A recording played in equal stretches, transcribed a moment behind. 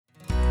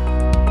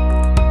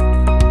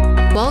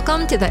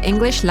Welcome to the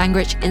English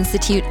Language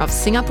Institute of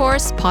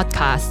Singapore's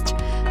podcast.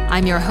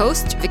 I'm your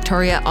host,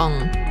 Victoria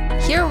Ong.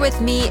 Here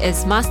with me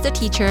is Master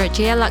Teacher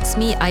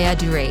Jayalaxmi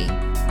Ayyadurai.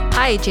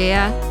 Hi,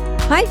 Jaya.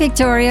 Hi,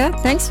 Victoria.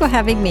 Thanks for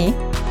having me.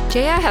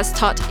 Jaya has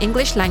taught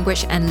English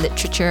language and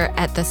literature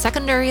at the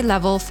secondary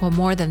level for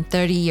more than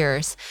 30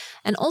 years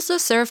and also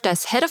served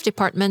as head of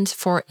department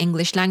for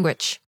English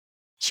language.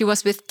 She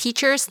was with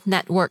Teachers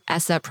Network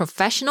as a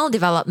professional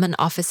development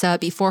officer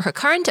before her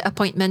current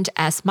appointment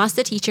as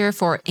master teacher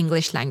for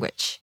English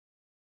language.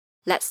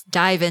 Let's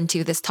dive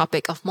into this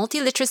topic of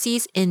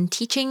multiliteracies in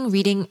teaching,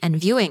 reading, and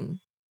viewing.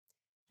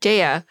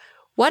 Jaya,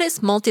 what is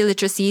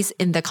multiliteracies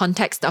in the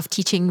context of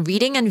teaching,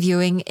 reading, and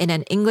viewing in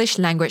an English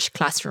language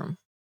classroom?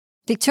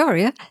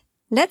 Victoria,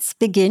 let's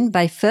begin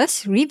by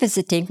first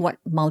revisiting what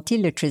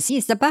multiliteracy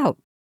is about.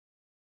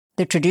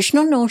 The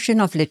traditional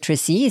notion of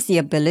literacy is the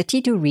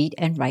ability to read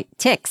and write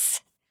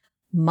texts.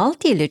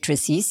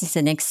 Multiliteracies is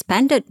an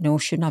expanded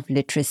notion of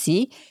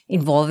literacy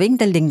involving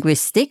the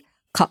linguistic,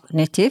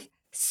 cognitive,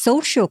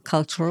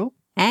 socio-cultural,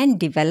 and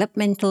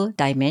developmental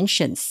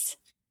dimensions.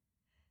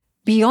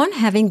 Beyond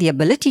having the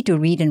ability to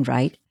read and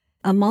write,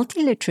 a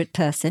multiliterate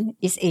person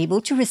is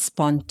able to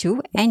respond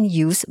to and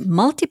use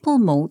multiple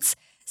modes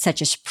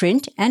such as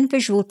print and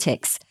visual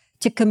text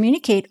to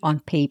communicate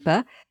on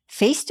paper,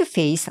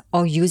 face-to-face,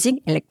 or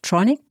using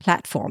electronic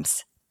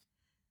platforms.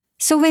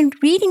 So when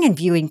reading and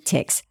viewing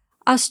text,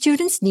 our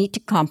students need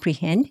to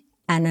comprehend,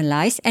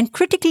 analyze, and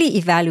critically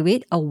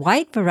evaluate a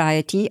wide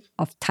variety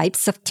of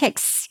types of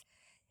texts.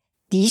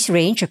 These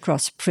range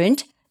across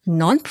print,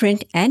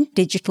 non-print, and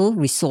digital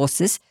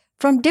resources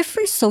from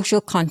different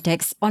social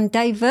contexts on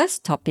diverse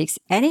topics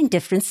and in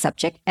different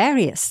subject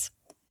areas.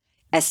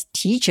 As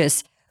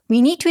teachers,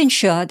 we need to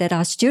ensure that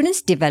our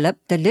students develop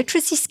the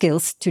literacy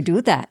skills to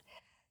do that,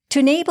 to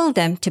enable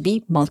them to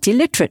be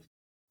multiliterate.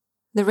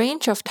 The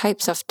range of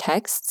types of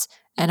texts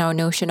and our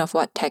notion of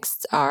what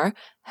texts are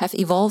have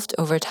evolved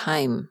over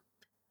time.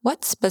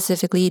 What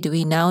specifically do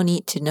we now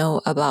need to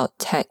know about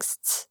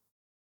texts?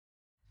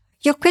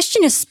 Your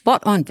question is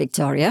spot on,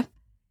 Victoria.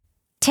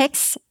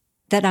 Texts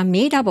that are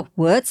made up of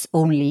words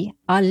only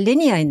are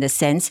linear in the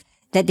sense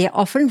that they are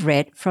often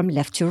read from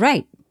left to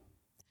right.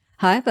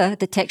 However,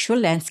 the textual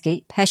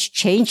landscape has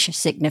changed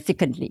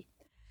significantly.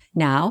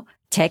 Now,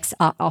 texts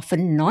are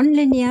often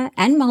nonlinear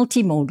and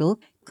multimodal,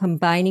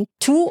 combining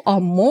two or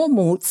more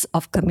modes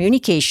of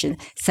communication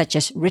such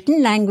as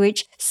written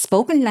language,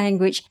 spoken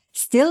language,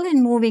 still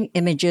and moving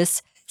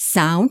images,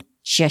 sound,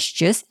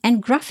 gestures,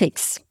 and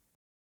graphics.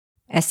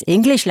 As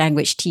English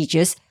language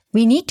teachers,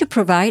 we need to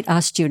provide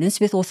our students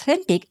with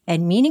authentic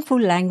and meaningful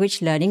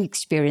language learning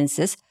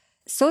experiences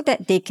so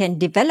that they can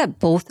develop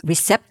both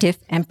receptive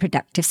and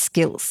productive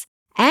skills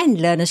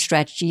and learner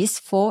strategies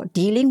for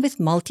dealing with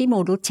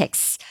multimodal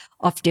texts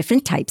of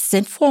different types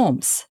and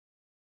forms.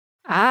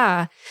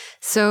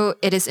 So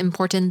it is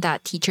important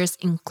that teachers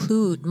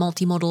include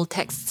multimodal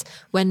texts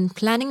when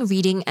planning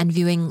reading and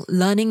viewing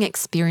learning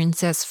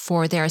experiences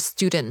for their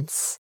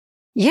students.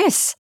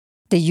 Yes,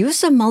 the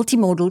use of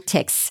multimodal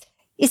texts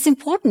is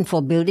important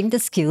for building the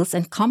skills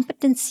and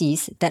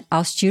competencies that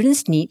our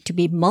students need to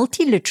be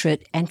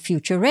multiliterate and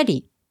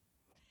future-ready.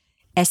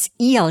 As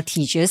EL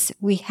teachers,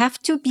 we have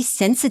to be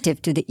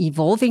sensitive to the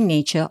evolving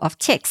nature of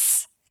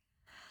texts.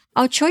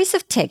 Our choice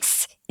of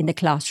texts in the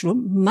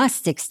classroom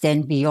must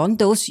extend beyond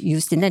those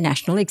used in the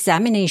national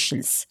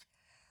examinations.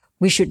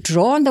 We should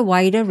draw on the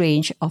wider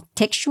range of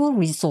textual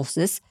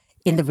resources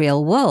in the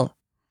real world.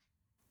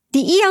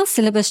 The EL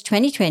Syllabus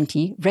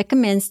 2020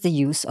 recommends the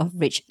use of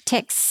rich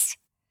texts.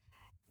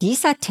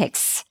 These are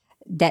texts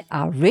that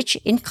are rich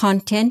in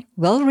content,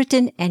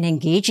 well-written, and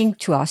engaging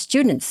to our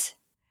students.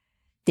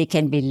 They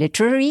can be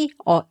literary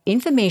or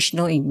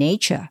informational in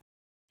nature.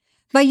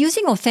 By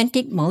using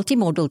authentic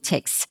multimodal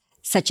texts,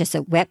 such as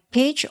a web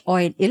page or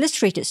an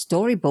illustrated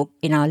storybook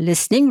in our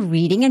listening,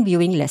 reading, and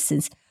viewing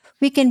lessons,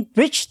 we can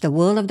bridge the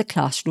world of the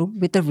classroom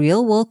with the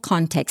real-world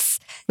contexts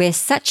where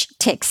such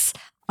texts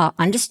are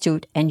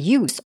understood and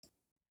used.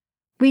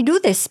 We do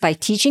this by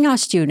teaching our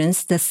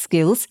students the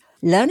skills,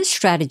 learner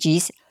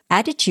strategies,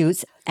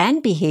 attitudes,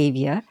 and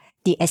behavior,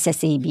 the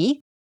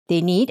SSAB, they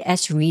need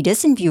as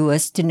readers and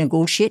viewers to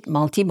negotiate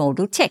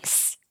multimodal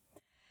texts.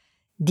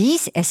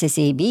 These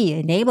SSAB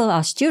enable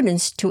our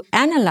students to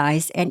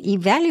analyze and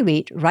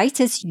evaluate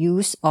writers'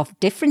 use of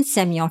different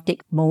semiotic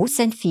modes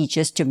and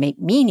features to make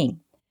meaning.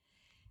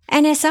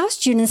 And as our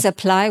students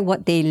apply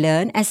what they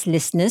learn as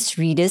listeners,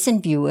 readers,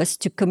 and viewers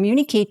to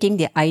communicating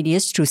their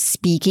ideas through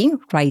speaking,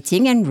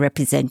 writing, and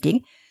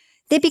representing,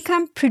 they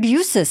become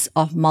producers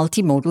of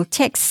multimodal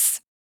texts.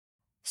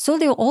 So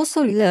they'll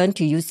also learn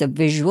to use the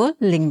visual,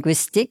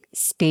 linguistic,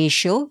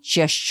 spatial,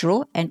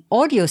 gestural, and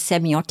audio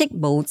semiotic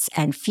modes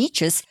and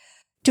features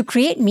to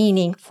create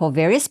meaning for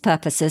various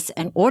purposes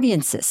and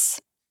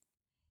audiences.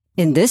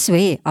 In this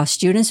way, our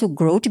students will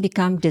grow to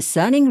become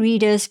discerning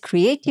readers,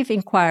 creative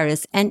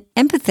inquirers, and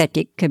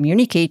empathetic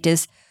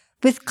communicators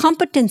with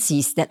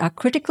competencies that are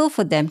critical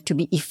for them to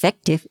be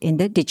effective in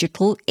the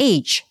digital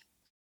age.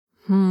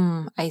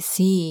 I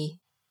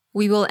see.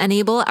 We will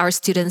enable our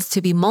students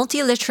to be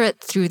multiliterate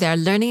through their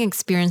learning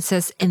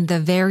experiences in the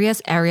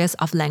various areas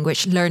of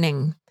language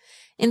learning.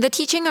 In the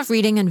teaching of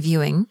reading and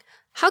viewing,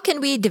 how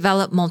can we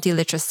develop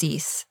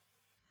multiliteracies?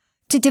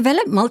 To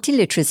develop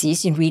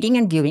multiliteracies in reading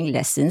and viewing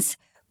lessons,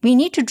 we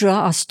need to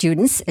draw our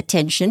students'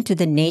 attention to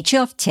the nature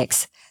of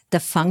text, the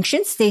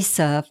functions they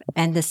serve,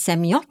 and the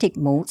semiotic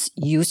modes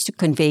used to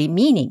convey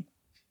meaning.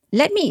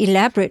 Let me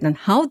elaborate on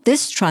how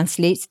this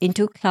translates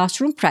into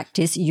classroom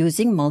practice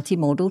using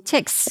multimodal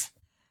texts.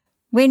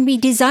 When we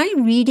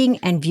design reading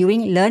and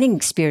viewing learning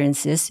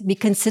experiences, we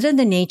consider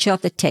the nature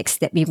of the text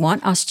that we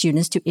want our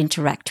students to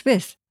interact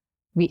with.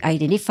 We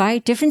identify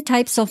different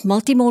types of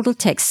multimodal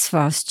texts for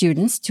our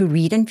students to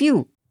read and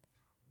view.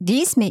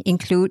 These may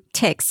include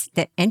texts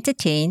that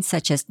entertain,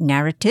 such as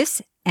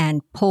narratives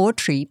and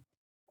poetry,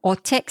 or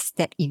texts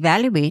that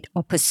evaluate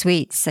or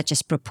persuade, such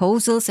as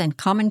proposals and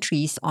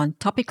commentaries on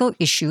topical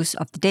issues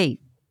of the day.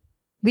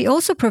 We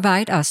also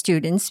provide our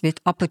students with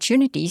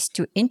opportunities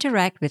to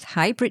interact with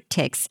hybrid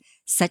texts,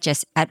 such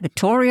as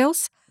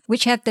advertorials,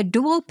 which have the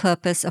dual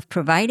purpose of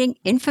providing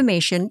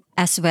information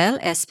as well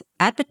as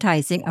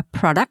advertising a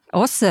product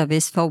or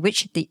service for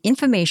which the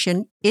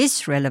information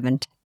is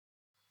relevant.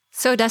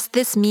 So does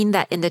this mean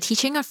that in the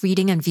teaching of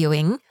reading and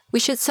viewing, we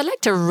should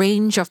select a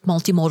range of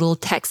multimodal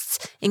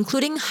texts,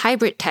 including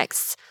hybrid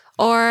texts,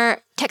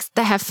 or texts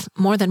that have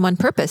more than one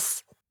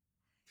purpose?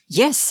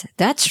 Yes,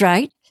 that's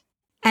right.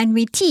 And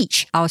we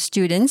teach our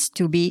students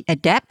to be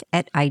adept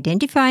at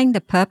identifying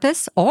the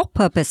purpose or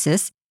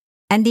purposes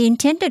and the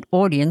intended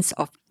audience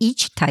of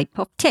each type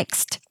of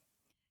text.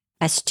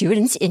 As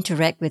students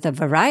interact with a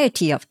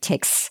variety of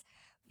texts,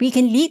 we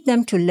can lead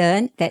them to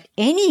learn that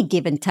any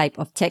given type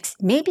of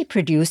text may be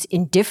produced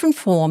in different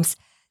forms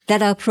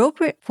that are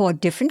appropriate for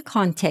different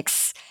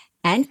contexts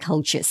and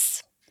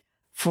cultures.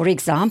 For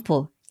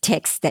example,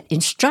 texts that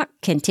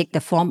instruct can take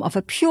the form of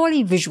a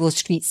purely visual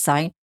street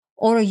sign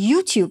or a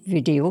YouTube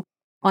video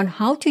on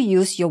how to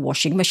use your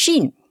washing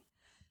machine.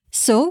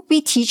 So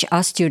we teach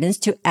our students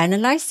to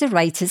analyze the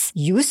writer's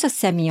use of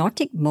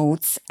semiotic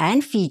modes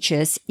and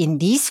features in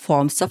these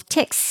forms of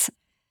texts.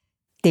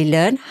 They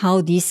learn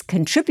how these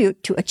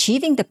contribute to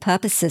achieving the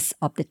purposes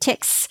of the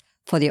texts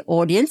for their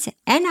audience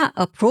and are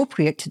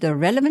appropriate to the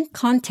relevant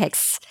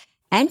contexts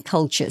and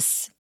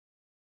cultures.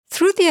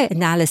 Through their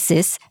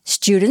analysis,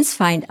 students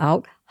find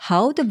out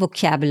how the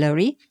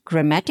vocabulary,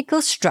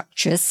 grammatical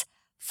structures,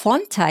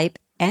 font type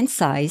and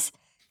size,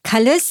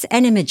 colors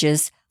and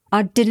images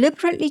are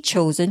deliberately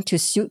chosen to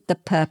suit the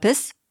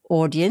purpose,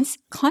 audience,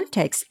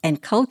 context,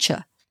 and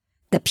culture,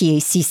 the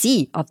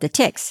PACC of the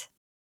text.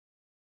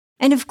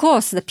 And of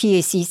course, the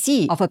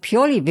PACC of a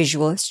purely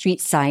visual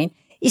street sign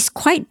is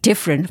quite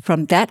different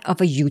from that of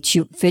a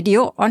YouTube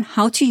video on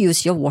how to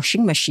use your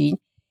washing machine,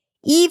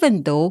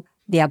 even though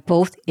they are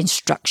both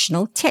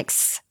instructional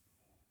texts.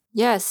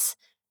 Yes,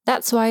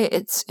 that's why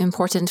it's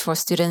important for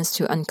students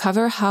to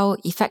uncover how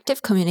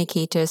effective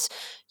communicators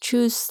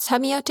choose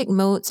semiotic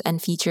modes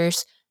and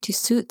features to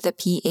suit the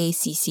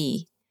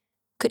PACC.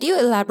 Could you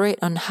elaborate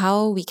on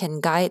how we can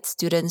guide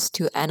students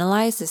to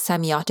analyze the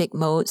semiotic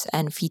modes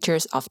and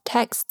features of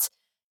texts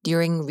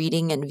during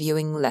reading and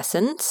viewing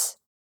lessons?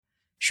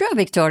 Sure,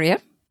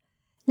 Victoria.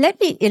 Let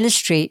me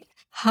illustrate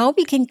how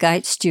we can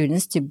guide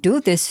students to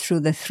do this through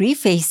the 3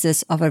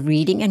 phases of a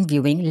reading and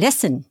viewing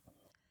lesson.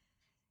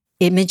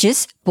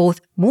 Images,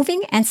 both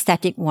moving and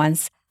static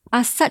ones,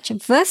 are such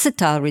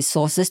versatile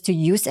resources to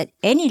use at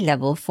any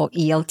level for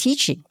EL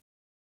teaching.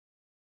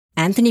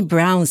 Anthony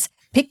Brown's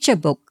picture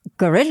book,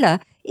 Gorilla,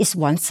 is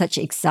one such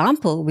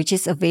example which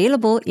is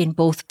available in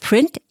both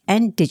print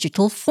and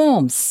digital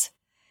forms.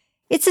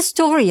 It's a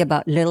story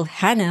about little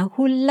Hannah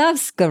who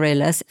loves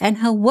gorillas and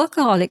her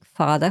workaholic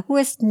father who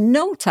has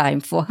no time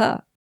for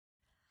her.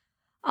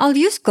 I'll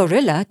use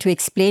Gorilla to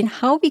explain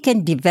how we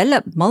can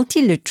develop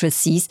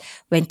multiliteracies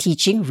when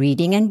teaching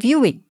reading and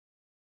viewing.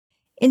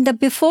 In the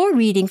before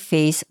reading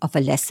phase of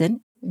a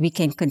lesson, we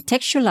can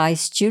contextualize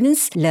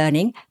students'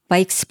 learning by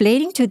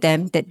explaining to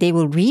them that they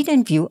will read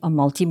and view a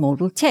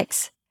multimodal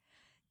text.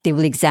 They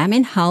will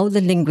examine how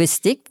the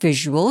linguistic,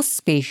 visual,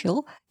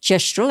 spatial,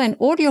 gestural, and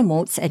audio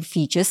modes and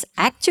features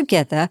act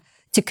together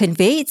to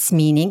convey its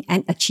meaning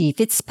and achieve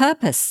its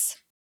purpose.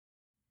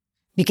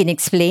 We can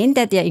explain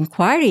that their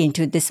inquiry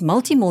into this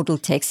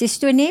multimodal text is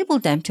to enable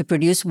them to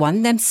produce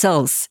one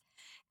themselves,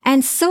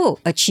 and so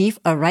achieve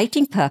a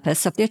writing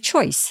purpose of their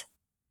choice.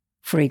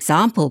 For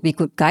example, we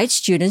could guide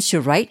students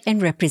to write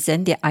and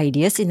represent their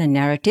ideas in a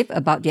narrative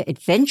about their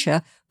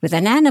adventure with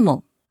an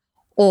animal.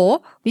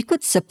 Or we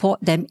could support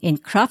them in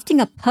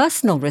crafting a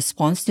personal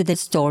response to the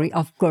story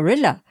of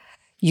Gorilla,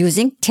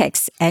 using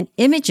text and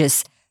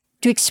images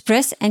to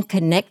express and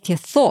connect their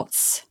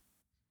thoughts.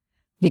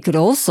 We could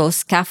also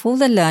scaffold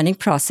the learning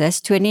process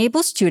to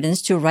enable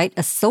students to write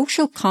a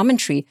social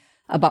commentary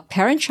about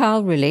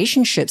parent-child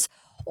relationships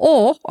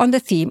or on the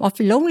theme of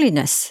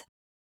loneliness.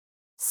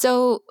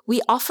 So,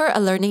 we offer a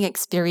learning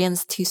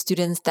experience to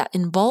students that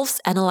involves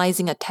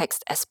analyzing a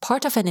text as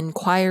part of an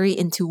inquiry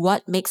into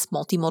what makes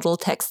multimodal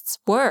texts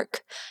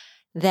work.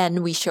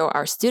 Then we show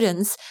our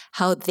students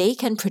how they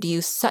can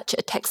produce such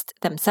a text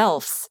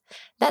themselves.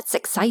 That's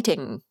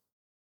exciting.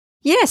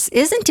 Yes,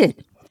 isn't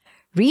it?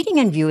 Reading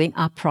and viewing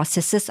are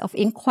processes of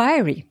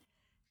inquiry.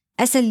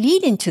 As a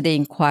lead-in to the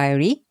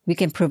inquiry, we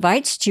can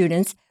provide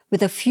students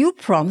with a few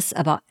prompts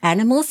about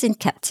animals in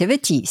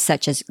captivity,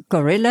 such as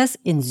gorillas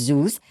in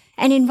zoos,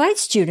 and invite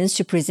students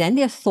to present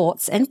their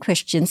thoughts and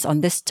questions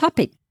on this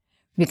topic.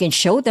 We can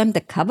show them the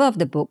cover of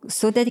the book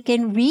so that they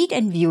can read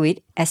and view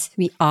it as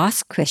we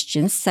ask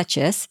questions such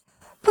as,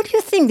 what do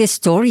you think this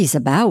story is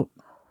about?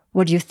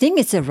 What do you think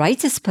is the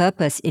writer's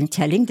purpose in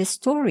telling this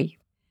story?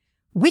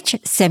 Which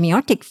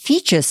semiotic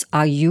features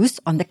are used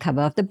on the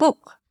cover of the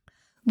book?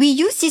 We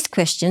use these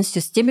questions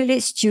to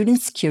stimulate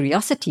students'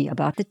 curiosity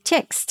about the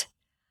text.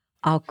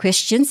 Our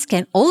questions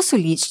can also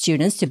lead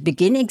students to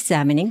begin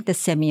examining the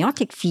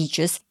semiotic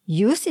features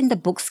used in the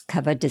book's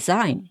cover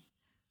design.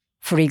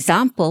 For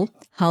example,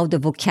 how the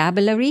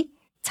vocabulary,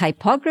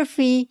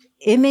 typography,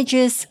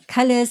 images,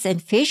 colors,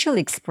 and facial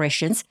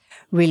expressions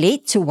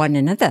relate to one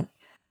another.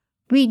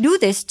 We do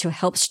this to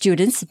help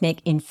students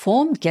make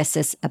informed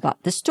guesses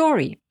about the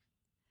story.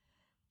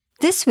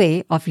 This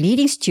way of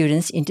leading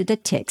students into the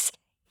text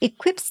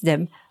equips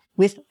them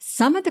with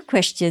some of the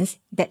questions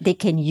that they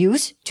can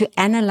use to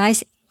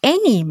analyze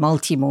any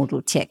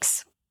multimodal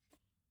text.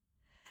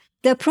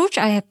 The approach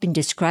I have been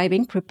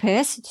describing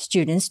prepares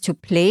students to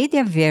play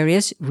their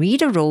various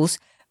reader roles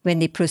when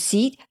they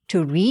proceed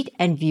to read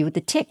and view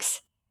the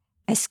text,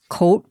 as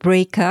code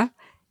breaker,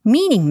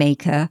 meaning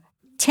maker,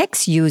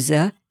 text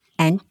user,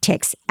 and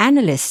text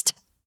analyst.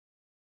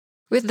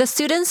 With the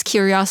students'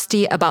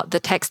 curiosity about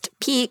the text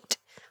peaked,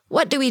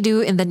 what do we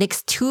do in the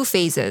next two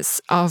phases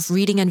of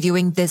reading and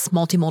viewing this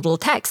multimodal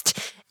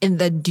text, in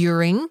the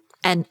during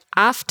and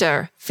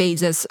after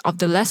phases of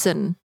the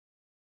lesson?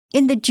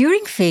 In the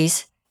during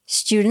phase,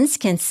 students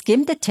can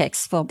skim the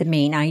text for the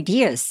main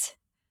ideas.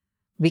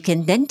 We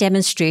can then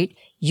demonstrate,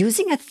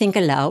 using a think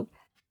aloud,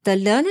 the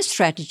learner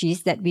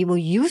strategies that we will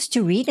use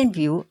to read and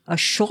view a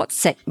short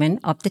segment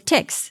of the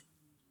text.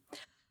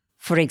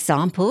 For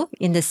example,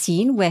 in the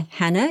scene where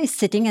Hannah is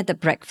sitting at the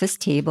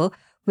breakfast table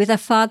with her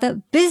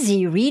father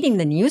busy reading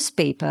the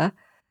newspaper,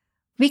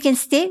 we can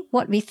state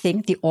what we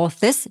think the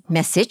author's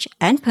message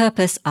and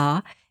purpose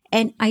are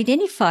and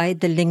identify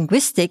the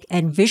linguistic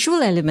and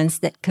visual elements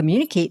that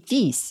communicate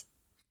these.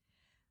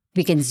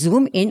 We can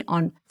zoom in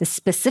on the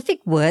specific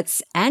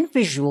words and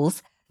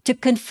visuals to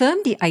confirm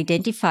the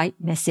identified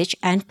message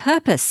and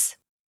purpose.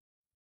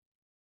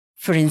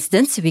 For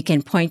instance, we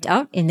can point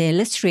out in the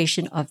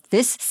illustration of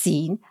this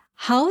scene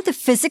how the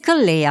physical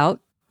layout,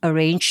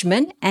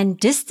 arrangement, and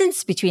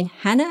distance between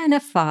Hannah and her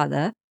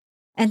father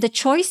and the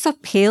choice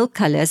of pale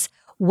colors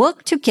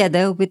work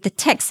together with the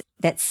text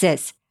that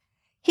says,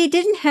 "He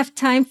didn't have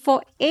time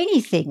for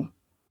anything."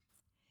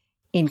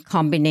 In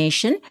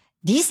combination,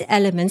 these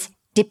elements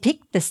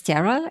depict the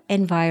sterile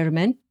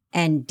environment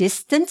and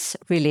distance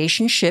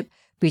relationship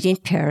between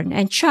parent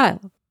and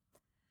child.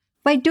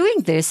 By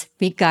doing this,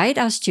 we guide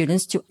our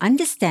students to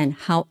understand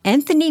how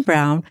Anthony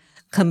Brown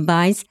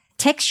combines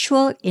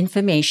textual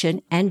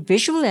information and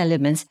visual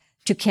elements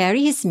to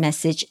carry his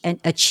message and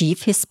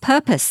achieve his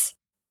purpose.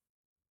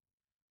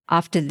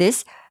 After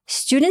this,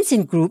 students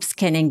in groups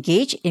can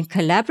engage in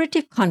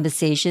collaborative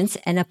conversations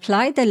and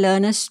apply the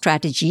learner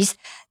strategies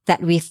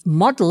that we've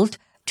modeled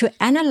to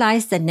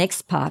analyze the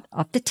next part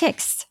of the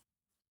text.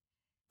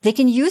 They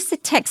can use the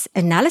text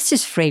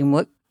analysis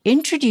framework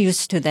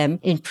introduced to them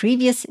in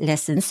previous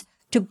lessons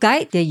to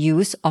guide their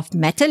use of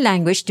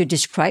meta-language to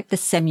describe the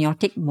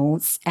semiotic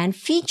modes and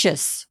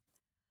features.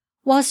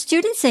 While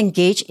students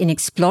engage in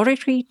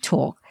exploratory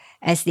talk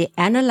as they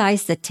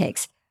analyze the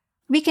text,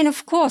 we can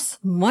of course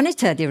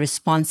monitor their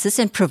responses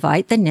and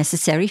provide the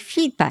necessary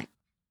feedback.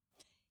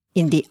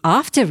 In the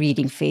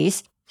after-reading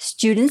phase,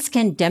 students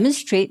can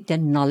demonstrate their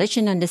knowledge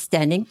and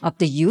understanding of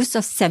the use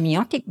of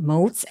semiotic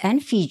modes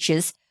and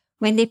features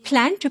when they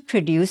plan to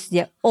produce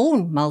their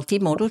own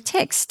multimodal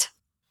text.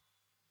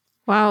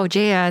 Wow,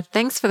 Jaya,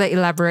 thanks for the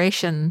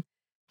elaboration.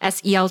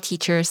 As EL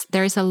teachers,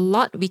 there is a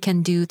lot we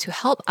can do to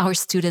help our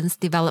students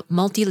develop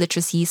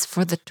multiliteracies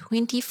for the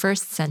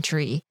 21st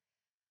century.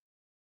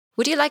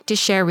 Would you like to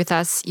share with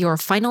us your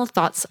final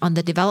thoughts on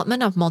the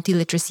development of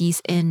multiliteracies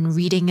in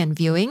reading and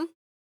viewing?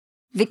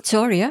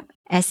 Victoria,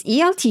 as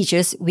EL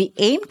teachers, we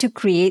aim to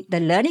create the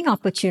learning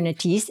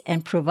opportunities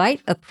and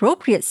provide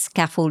appropriate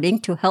scaffolding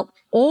to help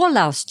all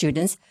our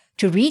students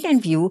to read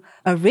and view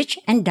a rich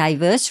and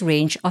diverse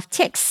range of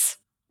texts.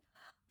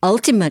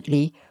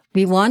 Ultimately,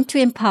 we want to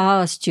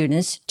empower our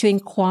students to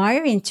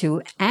inquire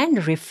into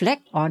and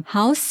reflect on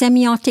how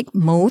semiotic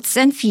modes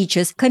and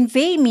features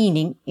convey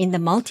meaning in the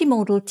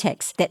multimodal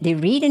text that they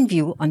read and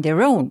view on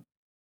their own.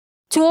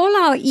 To all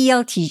our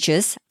EL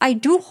teachers, I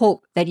do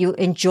hope that you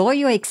enjoy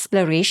your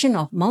exploration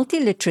of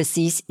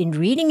multiliteracies in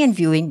reading and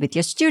viewing with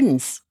your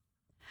students.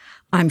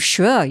 I'm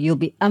sure you'll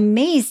be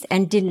amazed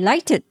and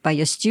delighted by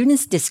your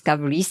students'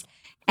 discoveries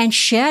and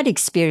shared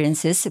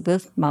experiences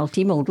with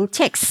multimodal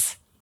texts.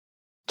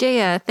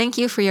 Jaya, thank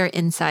you for your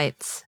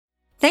insights.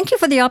 Thank you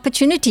for the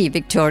opportunity,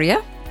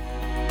 Victoria.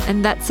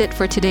 And that's it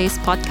for today's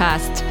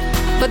podcast.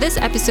 For this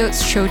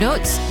episode's show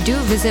notes, do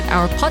visit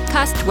our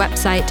podcast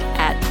website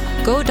at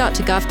go.gov.sg/ELIS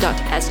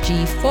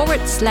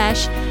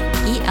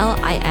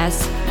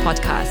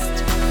podcast.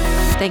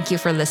 Thank you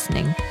for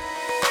listening.